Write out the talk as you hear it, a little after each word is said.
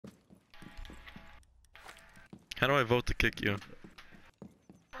How do I vote to kick you?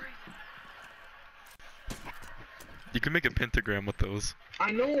 You can make a pentagram with those.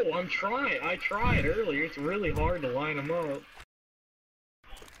 I know, I'm trying. I tried earlier. It's really hard to line them up.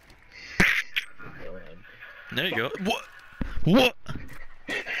 There you go. What? What?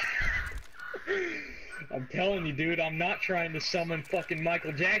 I'm telling you, dude, I'm not trying to summon fucking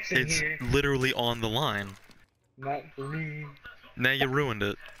Michael Jackson here. It's literally on the line. Not for me. Now you ruined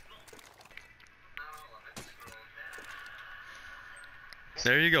it.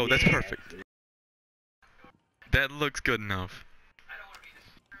 There you go, that's perfect. That looks good enough.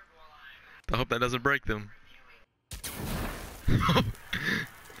 I hope that doesn't break them.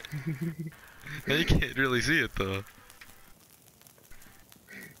 Now you can't really see it though.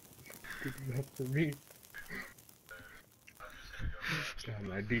 Good enough for me.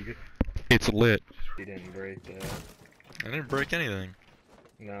 God, I beat it. It's lit. He didn't break that. I didn't break anything.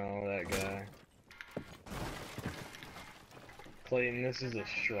 No, that guy. Clayton, this is a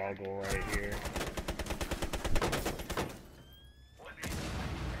struggle right here.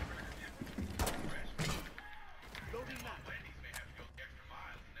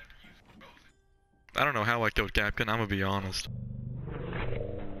 I don't know how I killed Capcom, I'm gonna be honest.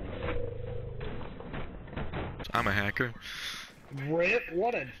 I'm a hacker. Rip,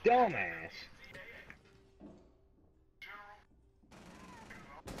 what a dumbass.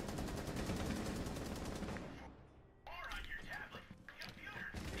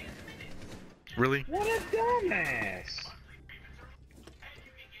 Really? What a dumbass.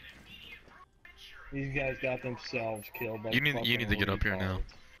 These guys got themselves killed by You need to get up here now.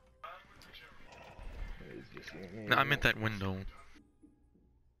 No, I'm at that window.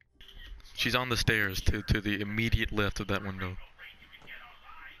 She's on the stairs to the immediate left of that window.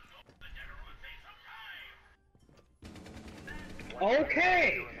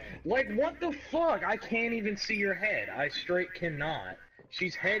 Okay! Like, what the fuck? I can't even see your head. I straight cannot.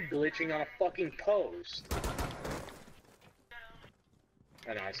 She's head glitching on a fucking post.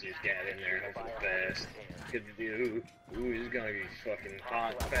 I know I see his dad in there, hopefully fast. Good to do. Ooh, this is gonna be fucking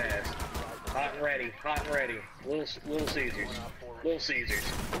hot and fast. Hot and ready, hot and ready. Little Caesars. Little Caesars.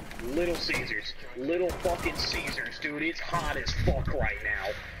 Little Caesars. Little fucking Caesars, dude. It's hot as fuck right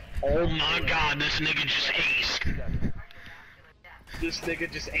now. Oh my god, this nigga just aced. This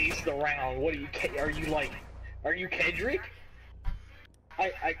nigga just aced the round. What are you Kedrick?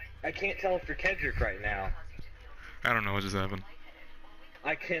 I can't tell if you're Kedrick right now. I don't know what just happened.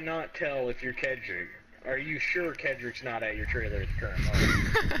 I cannot tell if you're Kedrick. Are you sure Kedrick's not at your trailer at the current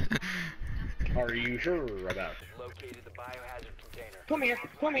moment? Are you sure about it? Located the biohazard container.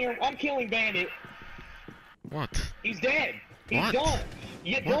 Come here, I'm killing Bandit. What? He's dead. He's What? done.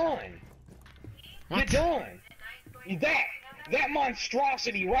 You're done. What? You're done. That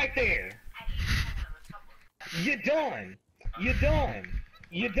monstrosity right there. You're done. You're done.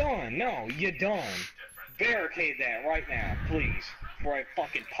 You're done. No, you're done. Barricade that right now, please, before I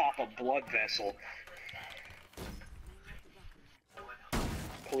fucking pop a blood vessel.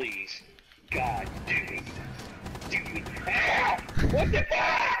 Please. God, dude. Dude. Ow! What the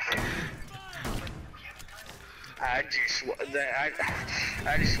fuck? I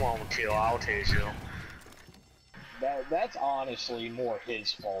just want to kill. I'll tell you. That's honestly more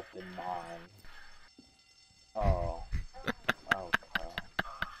his fault than mine. Oh. Okay.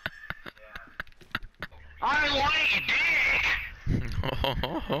 I like dick!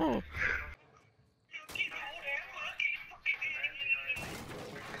 Oh.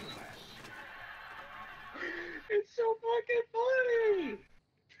 It's so fucking funny!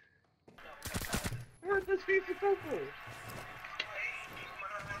 Where's this piece of purple?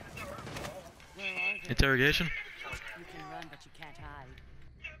 Interrogation? You can run, but you can't hide.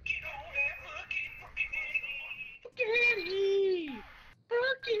 Daddy!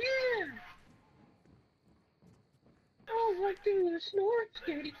 Fuck yeah! Oh, what do the snorts,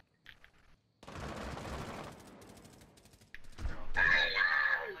 Daddy?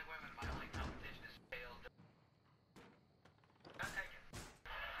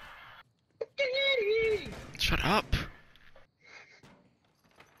 Daddy! Shut up!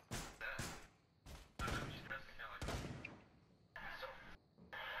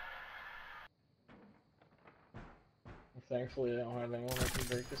 Thankfully, I don't have anyone that can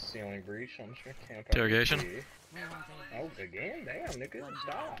break the ceiling breach. I'm just gonna camp out. Interrogation? Oh, again? Damn, nigga,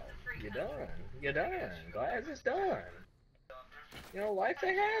 stop. You're done. You're done. Glad it's done. You know, life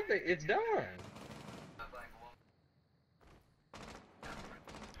they have, it's done.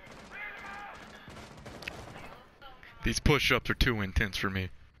 These push-ups are too intense for me.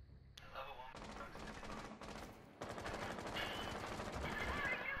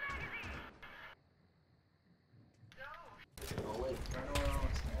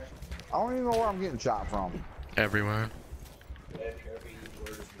 I don't even know where I'm getting shot from. Everywhere.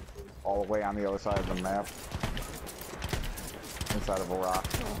 All the way on the other side of the map. Inside of a rock.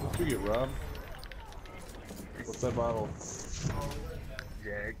 Did you get robbed? What's that bottle?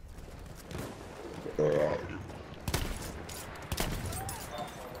 Jag.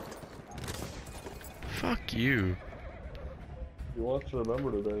 Fuck you. You want to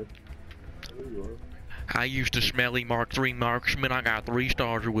remember today. There you are. I used to smelly Mark III marksman. I got 3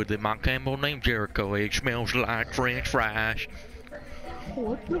 stars with it. My Campbell named Jericho. It smells like French fries.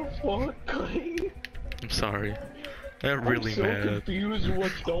 What the fuck, Clay? I'm sorry. I'm really I'm so mad. confused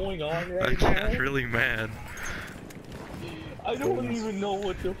what's going on I right got now. really mad. I don't even know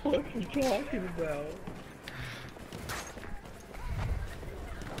what the fuck you're talking about.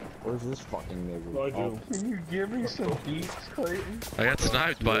 Where's this fucking nigga? I do. Can you give me some beats, Clayton? I got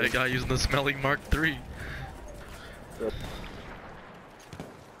sniped by a guy using the smelly Mark III.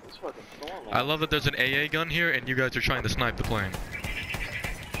 It's fucking storm. I love that there's an AA gun here and you guys are trying to snipe the plane.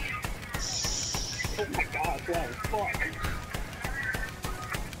 Oh my god, what the fuck?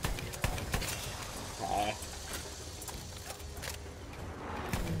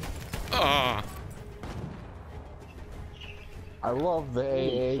 Ah! I love the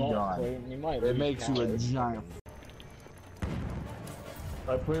AA gun. Clayton, you might It lose makes you a count. giant.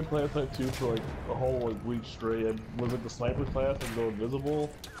 I played Planet 2 for like a whole like week straight. I was at the sniper class and go invisible.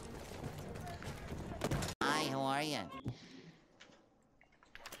 Hi, how are you?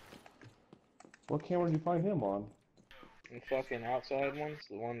 What camera did you find him on? The fucking outside ones,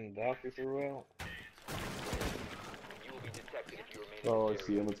 the one the doctor threw out. You will be detected if you remain Oh, in I this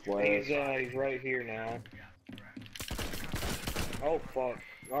see area. him. It's flash. He's right here now. Oh fuck.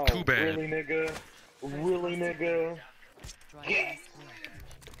 Oh, Too bad. really nigga? Really nigga? Destroy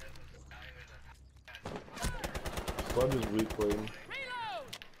Sledge is weak, Clayton.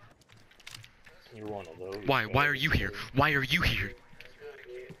 You're one of those. Why? Why are you here? Why are you here?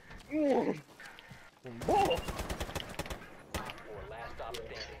 Oh. Or last stop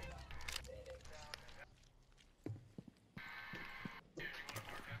standing.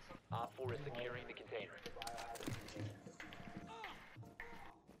 Op 4 is securing the container.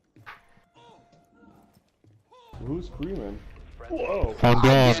 Who's screaming? Friendly Whoa! I'm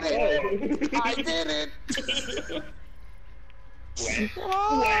dead. I did it!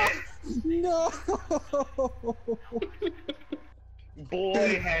 No!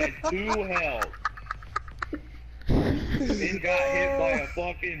 Boy had 2 health. Then got hit by a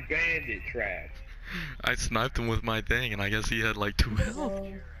fucking bandit trap. I sniped him with my thing and I guess he had like 2 health.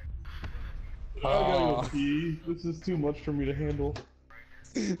 I gotta go pee. This is too much for me to handle.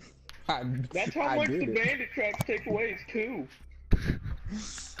 That's how I much did the it. bandit traps take away is 2.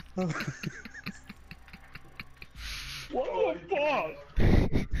 What the fuck?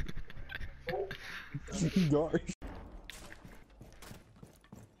 Gosh.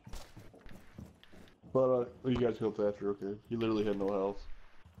 But you guys killed Thatcher, okay. He literally had no health.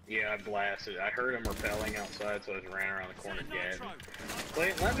 Yeah, I blasted. I heard him repelling outside, so I just ran around the corner gagging.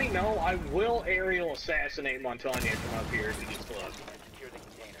 Wait, let me know. I will aerial assassinate Montagne from up here if he gets close. secure the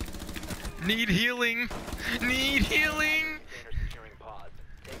container. Need healing! Need healing! Container securing pods.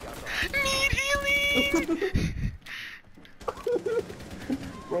 Take out the Need healing!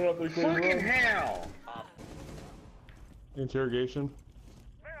 Run up there, Clayton, Fucking run. hell! Interrogation.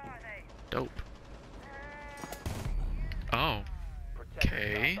 Dope. Oh. Protect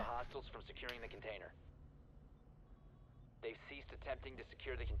and Okay. stop the hostiles from securing the container. They've ceased attempting to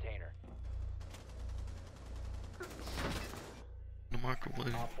secure the container. The marker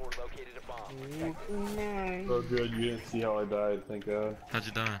blue. Op 4 located a bomb. Protect it. Oh good, you didn't see how I died, thank God. How'd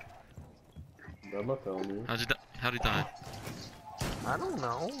you die? I'm not telling you. How'd you die? How'd he die? I don't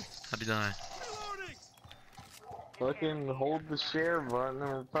know. How'd he die? Fucking hold the share button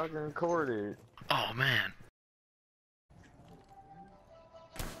and fucking record it. Oh man.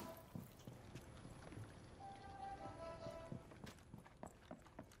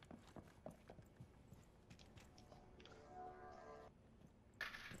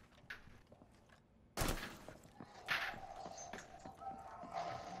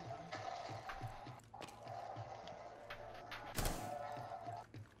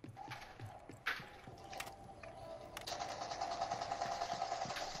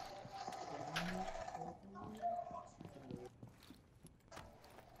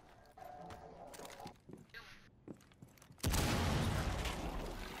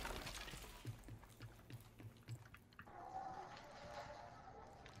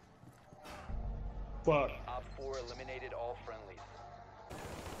 Fuck. Op 4 eliminated all friendlies.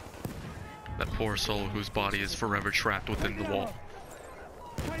 That poor soul whose body is forever trapped within the wall.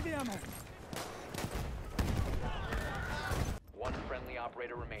 One friendly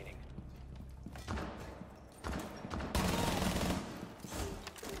operator remaining.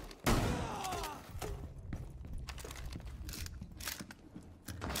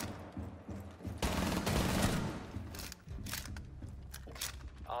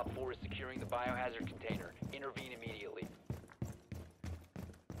 Op 4 is securing the biohazard container. Intervene immediately.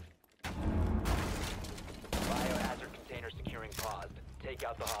 Biohazard container securing paused. Take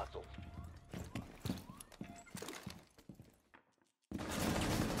out the hostiles.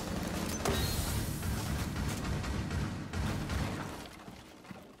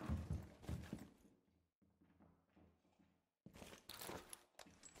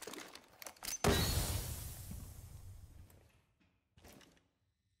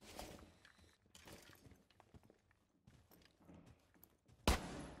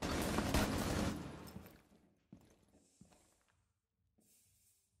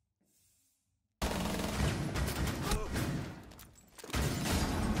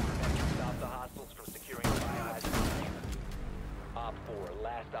 Stop the hostiles from securing the biohazard container. Op 4,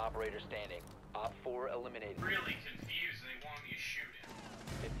 last operator standing. Op 4 eliminated. Really confused. They want me to shoot him.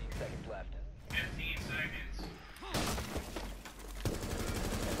 15 seconds left. 15 seconds. 10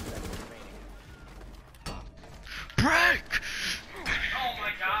 seconds remaining. Break! Oh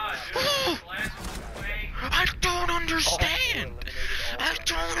my god, dude. I don't understand! I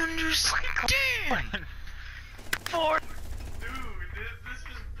don't understand! Dude, this is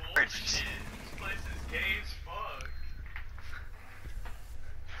bullshit. This place is gay as fuck.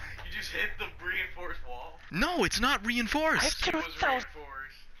 You just hit the reinforced wall? No, it's not reinforced. It was reinforced.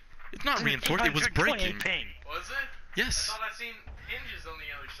 It's not reinforced, it was breaking. Was it? Yes. I thought I seen hinges on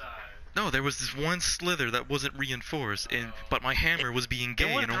the other side. No, there was this one slither that wasn't reinforced, and but my hammer was being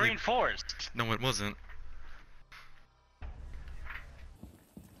gay and only reinforced. No, it wasn't.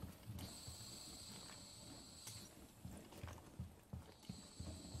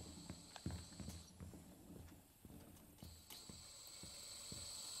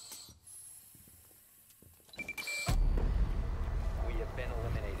 We have been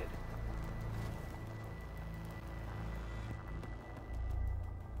eliminated.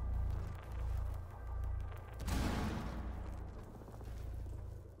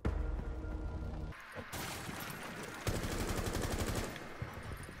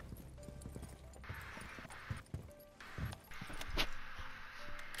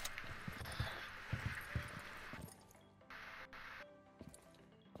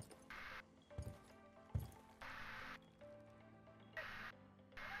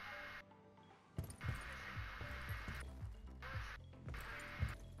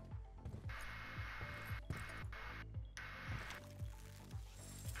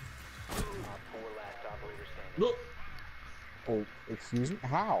 Op 4, last operator standing. Look! Oh, excuse me?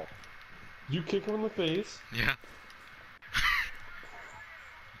 How? You kick him in the face. Yeah.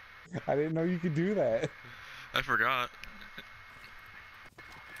 I didn't know you could do that. I forgot.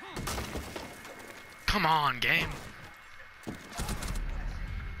 Come on, game. I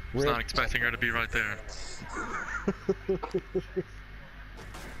was not expecting her to be right there.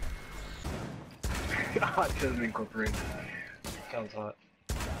 God, doesn't incorporate. Sounds hot.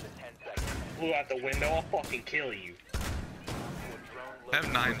 Down to 10 seconds. Flew out the window, I'll fucking kill you. I have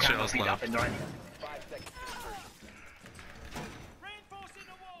 9 shells Up left. and running. 5 seconds to insertion.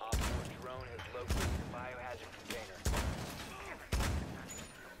 Op 4 drone has located the biohazard container.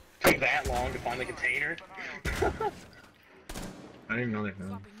 Took that long to find the container. I didn't know that.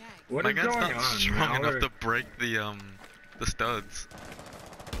 What My is gun's going not on? strong enough to break the studs.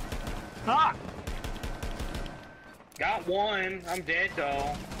 Ah! Got one. I'm dead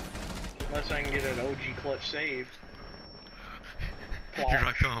though. Unless I can get an OG clutch save. Here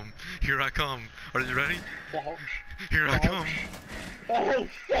I come. Here I come. Are you ready? Plonk. Here I come. Oh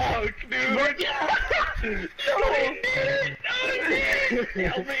fuck, dude! No,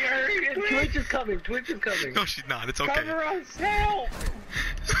 help me, hurry! Twitch is coming. Twitch is coming. No, she's not. It's okay. Cover us! Help!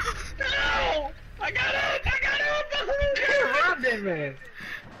 No! I got up! I got up! Rob that man!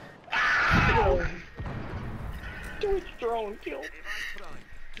 Ow! Twitch drone killed.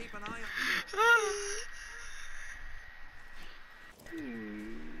 Keep an eye on.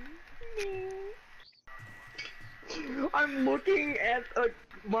 I'm looking at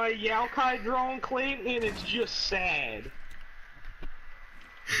my Yaokai drone claim and it's just sad.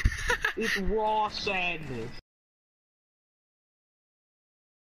 It's raw sadness.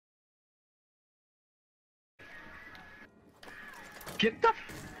 Get the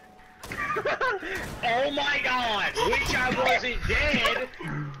oh my god! Wish I wasn't dead!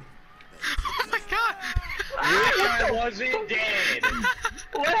 Oh my god! Wish I wasn't dead!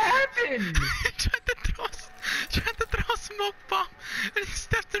 Clayton! tried to throw a smoke bomb, and he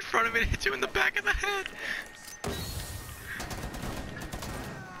stepped in front of it and hit you in the back of the head.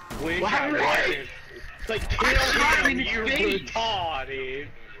 Wish I wasn't. It's like, kill him, you retarded.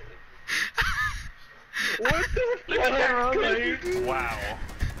 What the fuck, Clayton? Wow.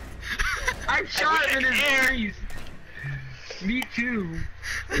 I shot him in his face! Me too.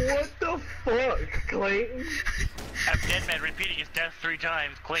 What the fuck, Clayton? A dead man repeating his death 3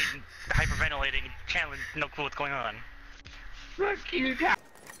 times, Clayton hyperventilating, Chandler no clue what's going on. Fuck you, guys.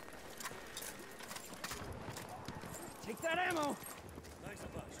 Take that ammo! Nice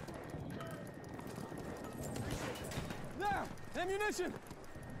of us. There! Ammunition!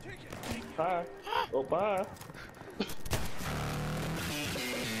 Take it! Bye. Oh, bye.